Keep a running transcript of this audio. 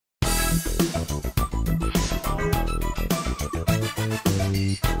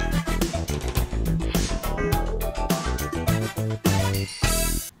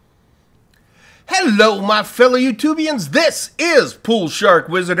Hello my fellow YouTubians, this is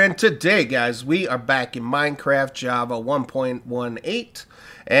PoolSharkWizard, and today guys we are back in Minecraft Java 1.18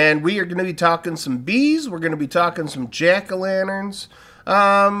 and we are going to be talking some bees, we're going to be talking some jack-o'-lanterns,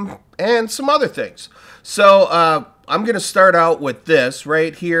 and some other things. So I'm going to start out with this.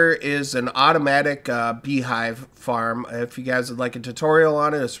 Right here is an automatic beehive farm. If you guys would like a tutorial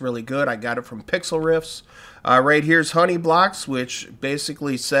on it, it's really good. I got it from Pixel Riffs. Right here's honey blocks, which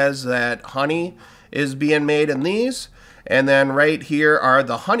basically says that honey is being made in these. And then right here are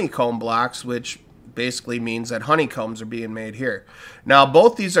the honeycomb blocks, which basically means that honeycombs are being made here. Now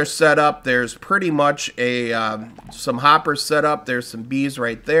both these are set up. There's pretty much a some hoppers set up. There's some bees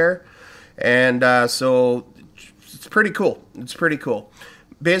right there. And so it's pretty cool. It's pretty cool.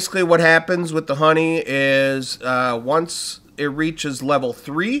 Basically what happens with the honey is once it reaches level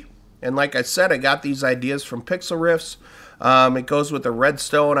 3, and like I said, I got these ideas from Pixel Riffs. It goes with the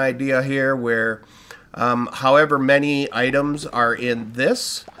redstone idea here where however many items are in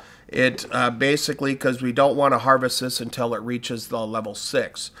this, it basically, because we don't want to harvest this until it reaches the level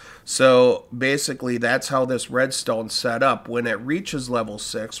 6. So basically that's how this redstone's set up. When it reaches level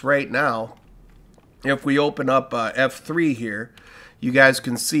 6, right now, if we open up F3 here, you guys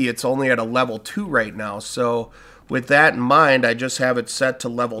can see it's only at a level 2 right now. So with that in mind, I just have it set to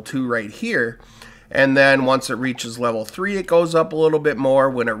level 2 right here. And then once it reaches level 3, it goes up a little bit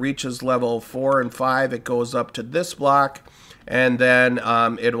more. When it reaches level 4 and 5, it goes up to this block. And then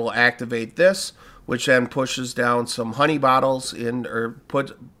it will activate this, which then pushes down some honey bottles in, or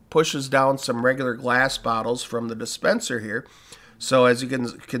pushes down some regular glass bottles from the dispenser here. So as you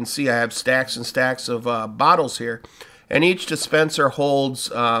can see, I have stacks and stacks of bottles here. And each dispenser holds...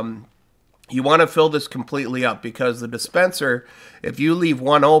 you want to fill this completely up, because the dispenser, if you leave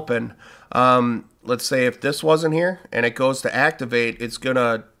one open, let's say if this wasn't here and it goes to activate, it's going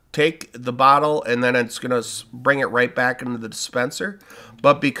to take the bottle and then it's going to bring it right back into the dispenser.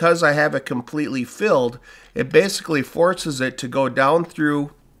 But because I have it completely filled, it basically forces it to go down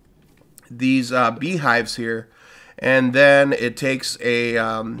through these beehives here, and then it takes a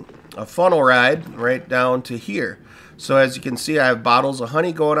funnel ride right down to here. So as you can see, I have bottles of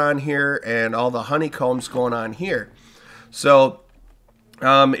honey going on here and all the honeycombs going on here. So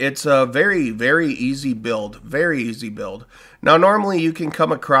it's a very, very easy build. Very easy build. Now normally you can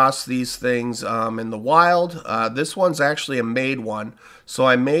come across these things in the wild. This one's actually a made one. So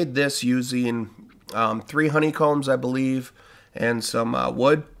I made this using 3 honeycombs, I believe, and some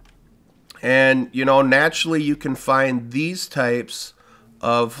wood. And you know, naturally you can find these types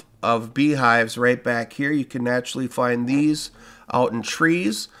of beehives right back here. You can naturally find these out in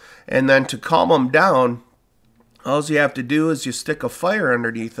trees, and then to calm them down, all you have to do is you stick a fire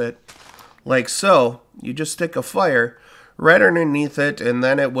underneath it, like so. You just stick a fire right underneath it, and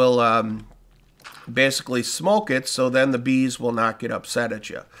then it will basically smoke it, so then the bees will not get upset at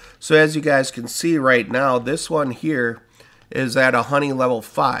you. So as you guys can see right now, this one here is at a honey level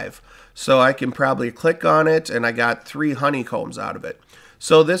 5. So I can probably click on it, and I got 3 honeycombs out of it.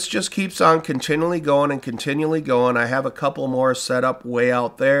 So this just keeps on continually going and continually going. I have a couple more set up way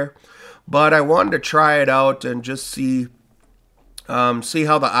out there, but I wanted to try it out and just see how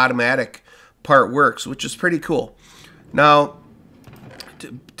the automatic part works, which is pretty cool. Now,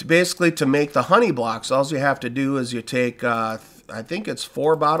 basically to make the honey blocks, all you have to do is you take, I think it's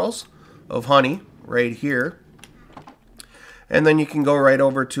 4 bottles of honey right here, and then you can go right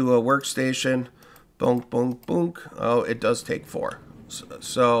over to a workstation. Boom, boom, boom. Oh, it does take 4.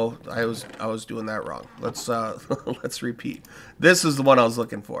 So I was doing that wrong. Let's let's repeat. This is the one I was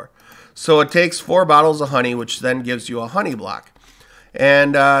looking for. So it takes 4 bottles of honey, which then gives you a honey block,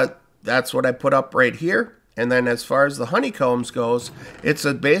 and that's what I put up right here. And then as far as the honeycombs goes, it's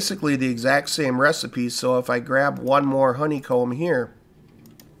basically the exact same recipe. So if I grab one more honeycomb here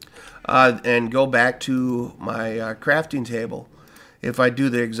and go back to my crafting table, if I do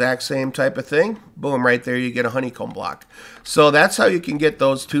the exact same type of thing, boom, right there you get a honeycomb block. So that's how you can get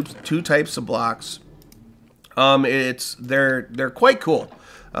those two types of blocks. They're quite cool.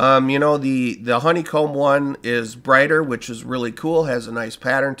 You know, the honeycomb one is brighter, which is really cool, has a nice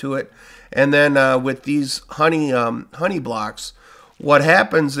pattern to it. And then with these honey blocks, what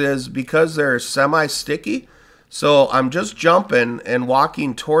happens is, because they're semi-sticky, so I'm just jumping and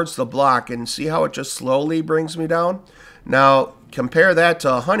walking towards the block, and see how it just slowly brings me down? Now, compare that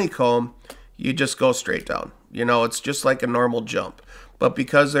to a honeycomb, you just go straight down. You know, it's just like a normal jump. But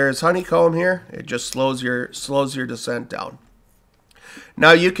because there's honeycomb here, it just slows your descent down.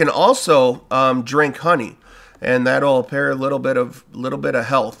 Now you can also drink honey, and that'll pair a little bit of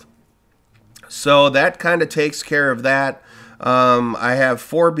health. So that kind of takes care of that. I have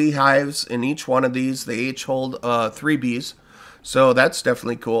 4 beehives in each one of these. They each hold 3 bees. So that's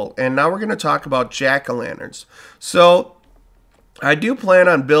definitely cool. And now we're going to talk about jack-o'-lanterns. So I do plan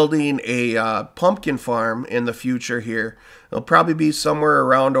on building a pumpkin farm in the future here. It'll probably be somewhere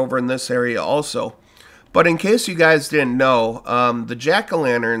around over in this area also. But in case you guys didn't know, the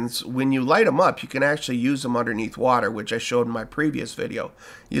jack-o'-lanterns, when you light them up, you can actually use them underneath water, which I showed in my previous video.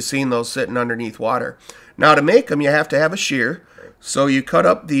 You've seen those sitting underneath water. Now to make them, you have to have a shear. So you cut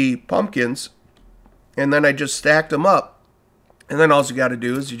up the pumpkins, and then I just stacked them up. And then all you got to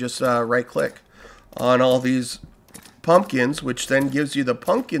do is you just right-click on all these pumpkins, which then gives you the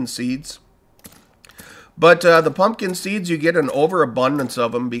pumpkin seeds. But the pumpkin seeds, you get an overabundance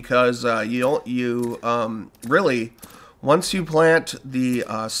of them because really, once you plant the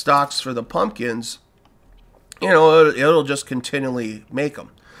stalks for the pumpkins, you know, it'll just continually make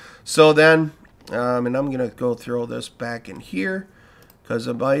them. So then, and I'm going to go throw this back in here because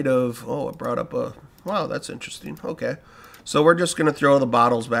I might have, oh, it brought up a, wow, that's interesting. Okay. So we're just going to throw the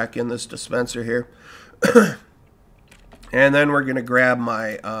bottles back in this dispenser here. And then we're going to grab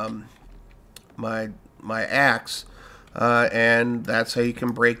my my axe, and that's how you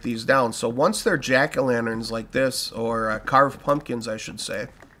can break these down. So once they're jack-o'-lanterns like this, or carved pumpkins, I should say,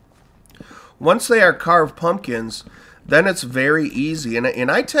 once they are carved pumpkins, then it's very easy.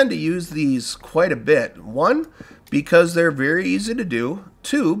 And I tend to use these quite a bit. 1, because they're very easy to do.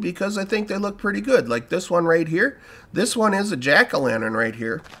 2, because I think they look pretty good. Like this one right here. This one is a jack-o'-lantern right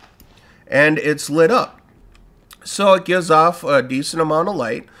here. And it's lit up. So it gives off a decent amount of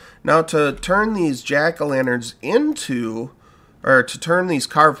light. Now to turn these jack-o'-lanterns into, or to turn these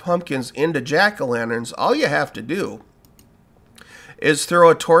carved pumpkins into jack-o'-lanterns, all you have to do is throw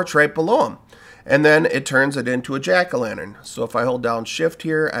a torch right below them. And then it turns it into a jack-o'-lantern. So if I hold down shift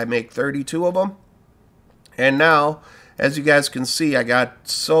here, I make 32 of them. And now, as you guys can see, I got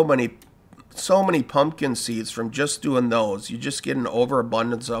so many pumpkin seeds from just doing those. You just get an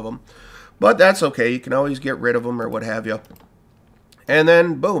overabundance of them. But that's okay. You can always get rid of them or what have you. And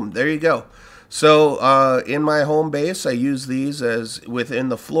then, boom, there you go. So in my home base, I use these as within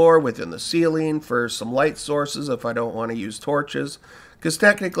the floor, within the ceiling for some light sources if I don't want to use torches. Because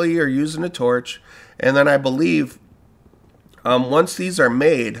technically you're using a torch. And then I believe once these are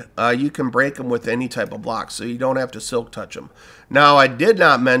made, you can break them with any type of block. So you don't have to silk touch them. Now, I did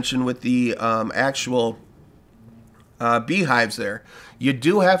not mention with the actual beehives there, you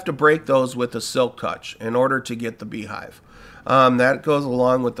do have to break those with a silk touch in order to get the beehive. That goes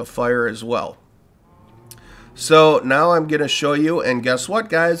along with the fire as well. So now I'm going to show you, and guess what,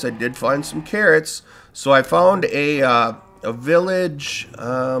 guys? I did find some carrots. So I found a village.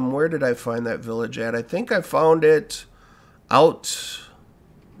 Where did I find that village at? I think I found it out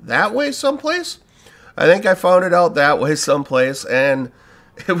that way someplace. I think I found it out that way someplace, and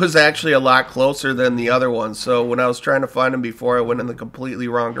it was actually a lot closer than the other one. So when I was trying to find them before, I went in the completely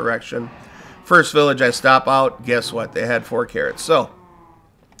wrong direction. First village I stop out, guess what? They had 4 carrots. So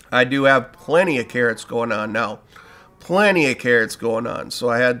I do have plenty of carrots going on now. Plenty of carrots going on. So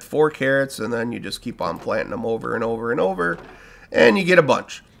I had 4 carrots, and then you just keep on planting them over and over and over, and you get a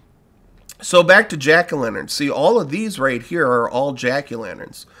bunch. So back to jack-o'-lanterns. See, all of these right here are all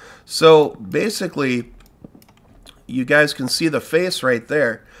jack-o'-lanterns. So basically, you guys can see the face right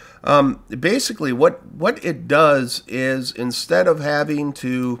there. Basically, what it does is instead of having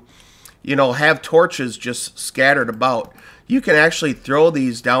to, you know, have torches just scattered about, you can actually throw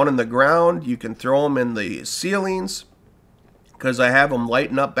these down in the ground. You can throw them in the ceilings because I have them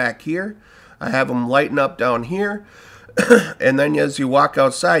lighting up back here. I have them lighting up down here. And then as you walk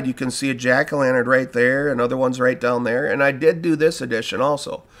outside, you can see a jack-o'-lantern right there, another one's right down there. And I did do this edition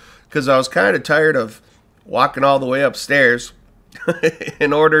also because I was kind of tired of walking all the way upstairs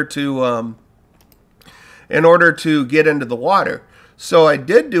in order to get into the water. So I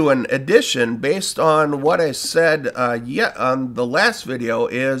did do an addition based on what I said on the last video,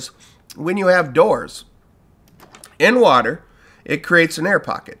 is when you have doors in water, it creates an air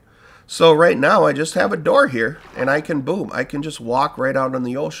pocket. So right now I just have a door here, and I can, boom, I can just walk right out in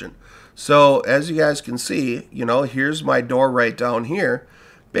the ocean. So as you guys can see, you know, here's my door right down here.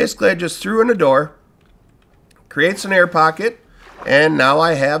 Basically, I just threw in a door, creates an air pocket, and now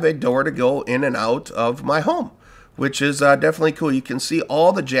I have a door to go in and out of my home, which is definitely cool. You can see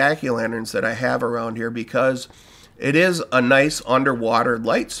all the jack-o'-lanterns that I have around here because it is a nice underwater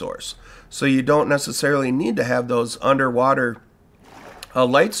light source. So you don't necessarily need to have those underwater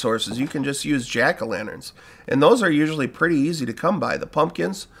light sources, you can just use jack-o'-lanterns. And those are usually pretty easy to come by, the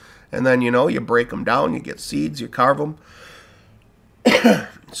pumpkins. And then, you know, you break them down, you get seeds, you carve them.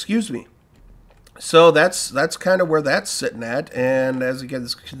 Excuse me. So that's kind of where that's sitting at. And as you can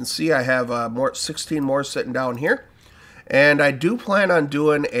see, I have 16 more sitting down here. And I do plan on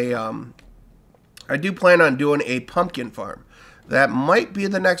doing a pumpkin farm. That might be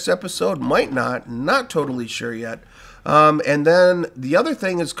the next episode, might not totally sure yet. And then the other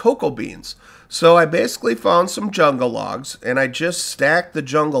thing is cocoa beans. So I basically found some jungle logs, and I just stacked the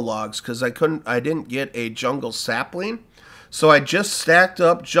jungle logs because I didn't get a jungle sapling. So I just stacked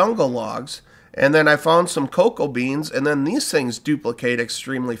up jungle logs, and then I found some cocoa beans, and then these things duplicate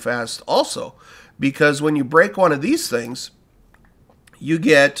extremely fast also. Because when you break one of these things, you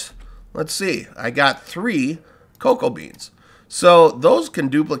get, let's see, I got 3 cocoa beans. So those can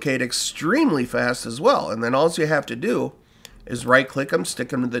duplicate extremely fast as well. And then all you have to do is right-click them, stick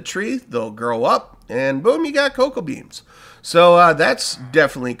them to the tree, they'll grow up, and boom, you got cocoa beans. So that's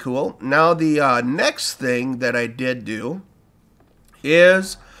definitely cool. Now the next thing that I did do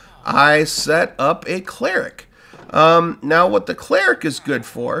is I set up a Cleric. Now what the Cleric is good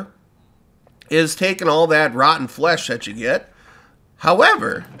for is taking all that rotten flesh that you get.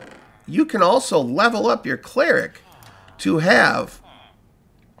 However, you can also level up your Cleric to have,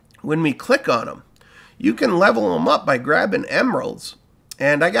 when we click on them, you can level them up by grabbing emeralds.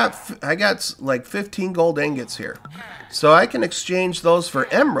 And I got like 15 gold ingots here. So I can exchange those for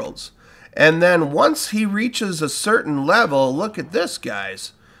emeralds. And then once he reaches a certain level, look at this,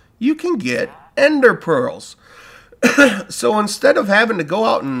 guys, you can get ender pearls. So instead of having to go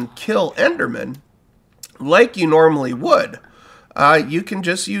out and kill endermen like you normally would, you can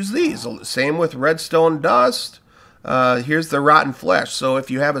just use these. Same with redstone dust. Here's the rotten flesh. So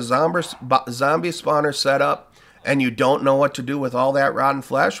if you have a zombie spawner set up and you don't know what to do with all that rotten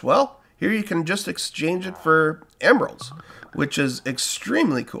flesh, well, here you can just exchange it for emeralds, which is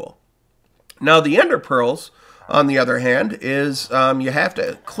extremely cool. Now the ender pearls, on the other hand, is you have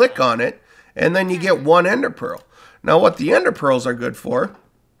to click on it and then you get 1 ender pearl. Now what the ender pearls are good for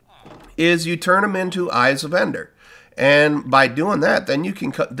is you turn them into eyes of ender. And by doing that, then you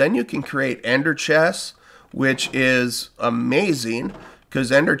can create ender chests, which is amazing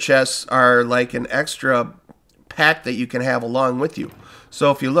because ender chests are like an extra pack that you can have along with you. So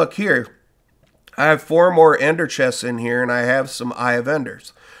if you look here, I have 4 more ender chests in here, and I have some eye of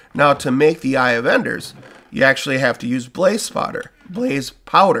enders. Now to make the eye of enders, you actually have to use blaze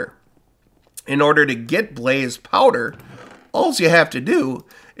powder. In order to get blaze powder, all you have to do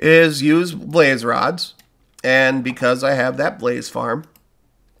is use blaze rods. And because I have that blaze farm,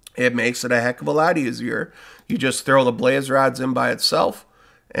 it makes it a heck of a lot easier. You just throw the blaze rods in by itself,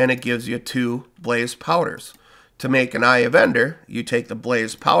 and it gives you 2 blaze powders. To make an eye of ender, you take the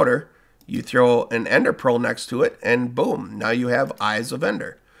blaze powder, you throw an ender pearl next to it, and boom, now you have eyes of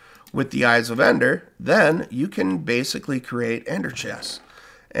ender. With the eyes of ender, then you can basically create ender chests.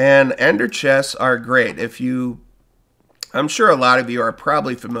 And ender chests are great. I'm sure a lot of you are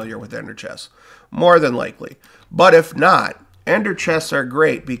probably familiar with ender chests, more than likely. But if not, ender chests are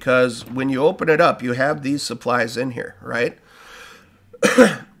great because when you open it up, you have these supplies in here, right?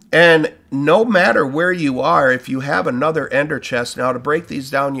 And no matter where you are, if you have another ender chest, now to break these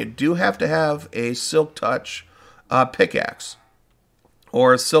down, you do have to have a silk touch pickaxe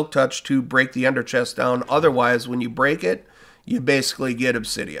or a silk touch to break the ender chest down. Otherwise, when you break it, you basically get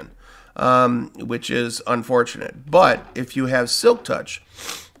obsidian, which is unfortunate. But if you have silk touch,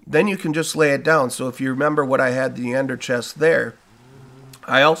 then you can just lay it down. So if you remember what I had the ender chest there,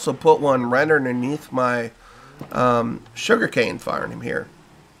 I also put one right underneath my sugarcane farm here.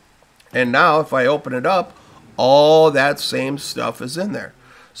 And now if I open it up, all that same stuff is in there.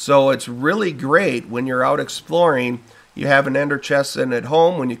 So it's really great when you're out exploring. You have an ender chest in at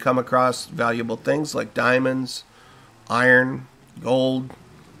home when you come across valuable things like diamonds, iron, gold,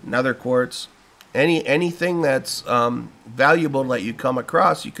 nether quartz, anything that's valuable that you come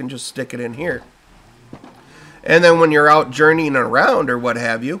across, you can just stick it in here. And then when you're out journeying around or what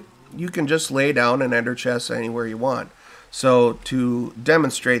have you, you can just lay down an ender chest anywhere you want. So to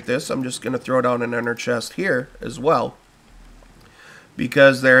demonstrate this, I'm just going to throw down an ender chest here as well,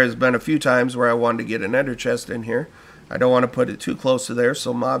 because there has been a few times where I wanted to get an ender chest in here. I don't want to put it too close to there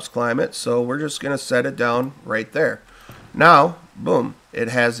so mobs climb it, so we're just going to set it down right there. Now, boom, it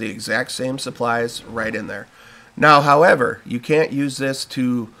has the exact same supplies right in there. Now, however, you can't use this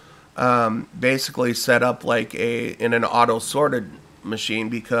to basically set up like in an auto sorted machine,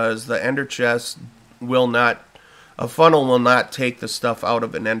 because the ender chest will not, a funnel will not take the stuff out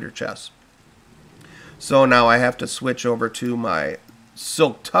of an ender chest. So now I have to switch over to my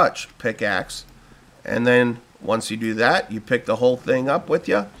Silk Touch pickaxe. And then once you do that, you pick the whole thing up with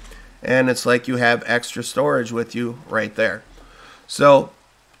you. And it's like you have extra storage with you right there. So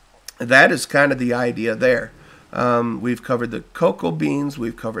that is kind of the idea there. We've covered the cocoa beans.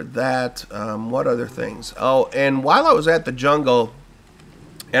 We've covered that. What other things? Oh, and while I was at the jungle,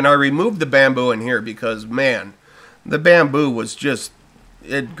 and I removed the bamboo in here because, man, the bamboo was just,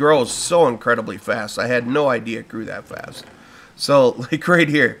 it grows so incredibly fast. I had no idea it grew that fast. So, like right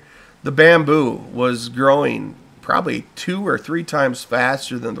here, the bamboo was growing probably 2 or 3 times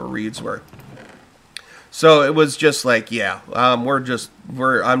faster than the reeds were. So it was just like, yeah, I'm just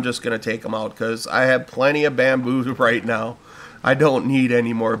going to take them out because I have plenty of bamboo right now. I don't need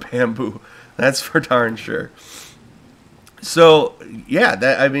any more bamboo. That's for darn sure. So,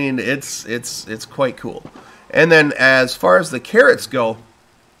 yeah, I mean, it's quite cool. And then as far as the carrots go,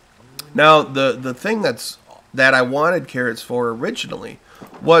 now the thing that I wanted carrots for originally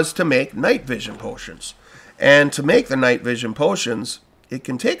was to make night vision potions. And to make the night vision potions, it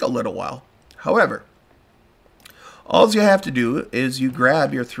can take a little while. However, all you have to do is you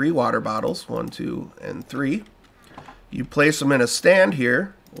grab your 3 water bottles, 1, 2, and 3. You place them in a stand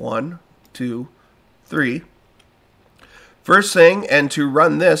here, 1, 2, 3. First thing, and to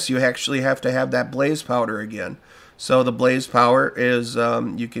run this, you actually have to have that blaze powder again. So the blaze powder is,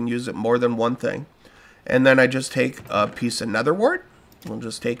 you can use it more than one thing. And then I just take a piece of netherwort. We'll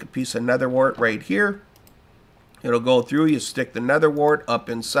just take a piece of netherwort right here. It'll go through, you stick the netherwort up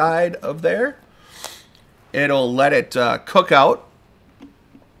inside of there. It'll let it cook out.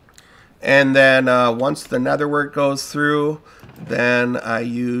 And then once the netherwort goes through, then I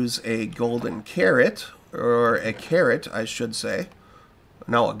use a golden carrot, or a carrot, I should say.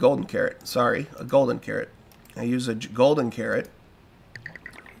 No, a golden carrot. Sorry, a golden carrot. I use a golden carrot.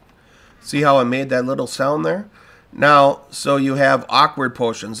 See how I made that little sound there? Now, so you have awkward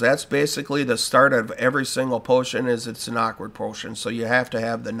potions. That's basically the start of every single potion, is it's an awkward potion. So you have to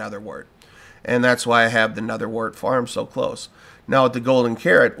have the netherwort. And that's why I have the netherwort farm so close. Now with the golden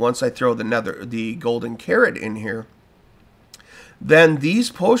carrot, once I throw the golden carrot in here, then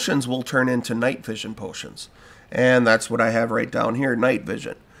these potions will turn into night vision potions. And that's what I have right down here, night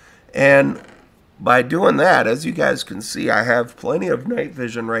vision. And by doing that, as you guys can see, I have plenty of night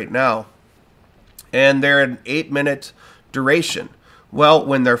vision right now. And they're an 8-minute duration. Well,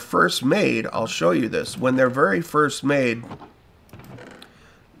 when they're first made, I'll show you this. When they're very first made,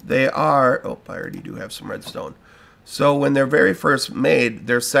 they are, oh, I already do have some redstone. So when they're very first made,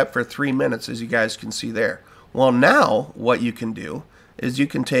 they're set for 3 minutes, as you guys can see there. Well, now what you can do is you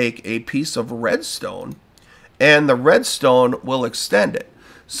can take a piece of redstone, and the redstone will extend it.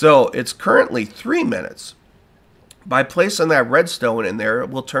 So it's currently 3 minutes. By placing that redstone in there, it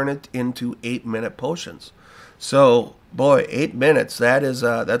will turn it into 8-minute potions. So, boy, 8 minutes,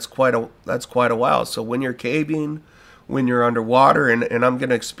 that's quite a while. So when you're caving, when you're underwater, and I'm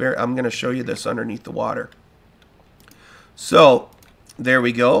gonna show you this underneath the water. So there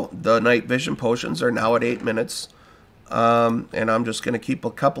we go. The night vision potions are now at 8 minutes. And I'm just gonna keep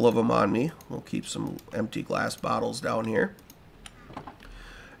a couple of them on me. We'll keep some empty glass bottles down here.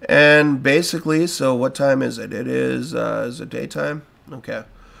 And basically, so what time is it? It is it daytime? Okay.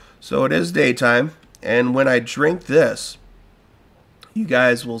 So it is daytime. And when I drink this, you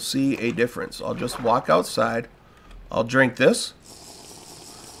guys will see a difference. I'll just walk outside. I'll drink this.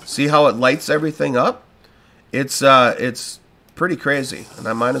 See how it lights everything up? It's pretty crazy. And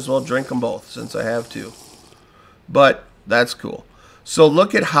I might as well drink them both since I have to. But that's cool. So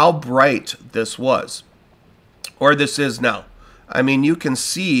look at how bright this was. Or this is now. I mean, you can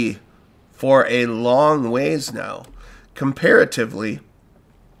see for a long ways now. Comparatively,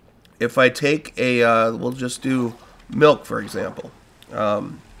 if I take a, we'll just do milk, for example.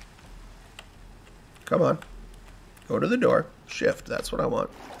 Come on. Go to the door. Shift. That's what I want.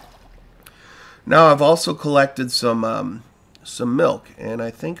 Now, I've also collected some milk. And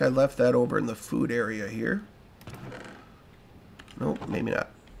I think I left that over in the food area here. Nope, maybe not.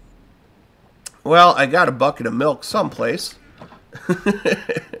 Well, I got a bucket of milk someplace.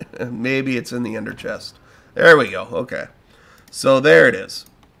 Maybe it's in the ender chest. There we go. Okay. So there it is.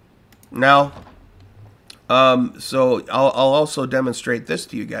 Now, so I'll also demonstrate this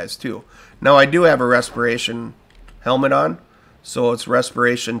to you guys too. Now I do have a respiration helmet on. So it's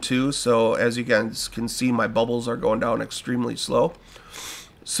respiration 2. So as you guys can see, my bubbles are going down extremely slow.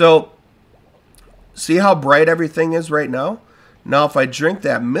 So see how bright everything is right now? Now if I drink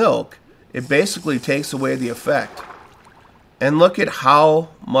that milk, it basically takes away the effect. And look at how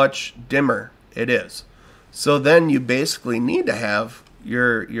much dimmer it is. So then you basically need to have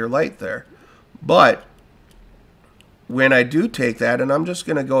your light there. But when I do take that, and I'm just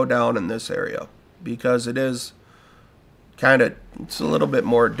going to go down in this area because it is it's a little bit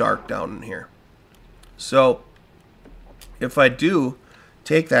more dark down in here. So if I do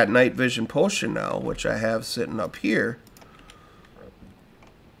take that night vision potion now, which I have sitting up here,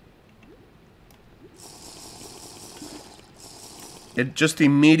 it just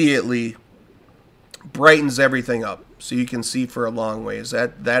immediately brightens everything up so you can see for a long ways.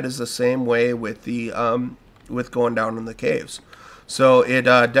 That is the same way with the with going down in the caves. So it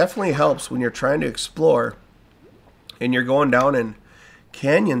definitely helps when you're trying to explore and you're going down in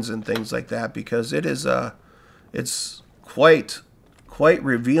canyons and things like that, because it is it's quite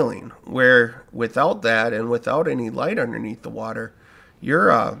revealing, where without that and without any light underneath the water,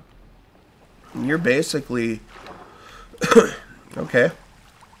 you're basically okay.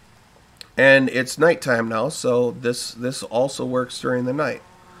 And it's nighttime now, so this also works during the night.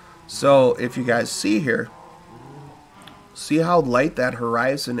 So if you guys see here, see how light that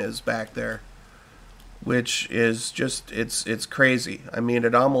horizon is back there, which is just, it's crazy. I mean,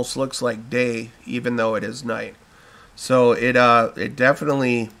 it almost looks like day even though it is night. So it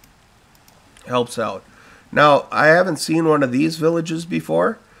definitely helps out. Now, I haven't seen one of these villages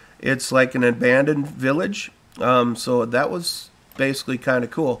before. It's like an abandoned village. So that was basically kind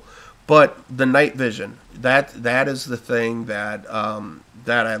of cool. But the night vision, that is the thing that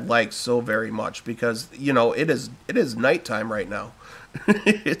that I like so very much, because you know it is nighttime right now.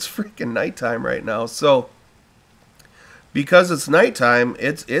 It's freaking nighttime right now. So because it's nighttime,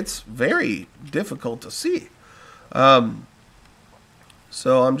 it's very difficult to see.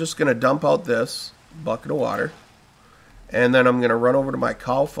 So I'm just gonna dump out this bucket of water, and then I'm gonna run over to my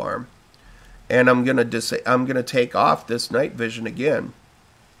cow farm, and I'm gonna take off this night vision again.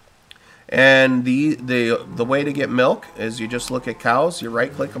 And the way to get milk is you just look at cows, you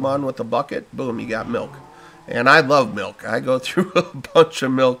right click them on with a bucket, boom, you got milk. And I love milk. I go through a bunch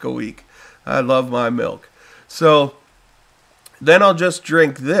of milk a week. I love my milk. So then I'll just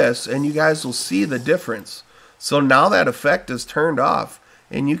drink this, and you guys will see the difference. So now that effect is turned off,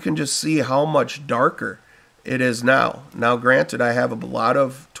 and you can just see how much darker it is now. Now granted, I have a lot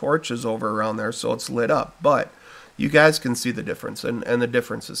of torches over around there, so it's lit up, but you guys can see the difference, and the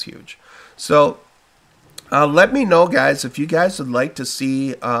difference is huge. So let me know, guys, if you guys would like to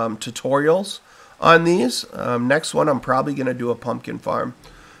see tutorials on these. Next one, I'm probably going to do a pumpkin farm.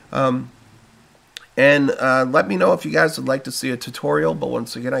 And let me know if you guys would like to see a tutorial. But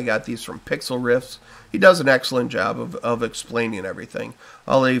once again, I got these from Pixel Riffs. He does an excellent job of explaining everything.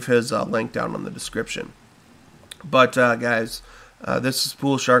 I'll leave his link down in the description. But guys, this is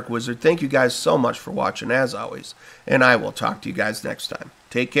PoolSharkWizard. Thank you guys so much for watching, as always. And I will talk to you guys next time.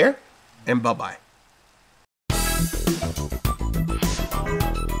 Take care, and bye-bye.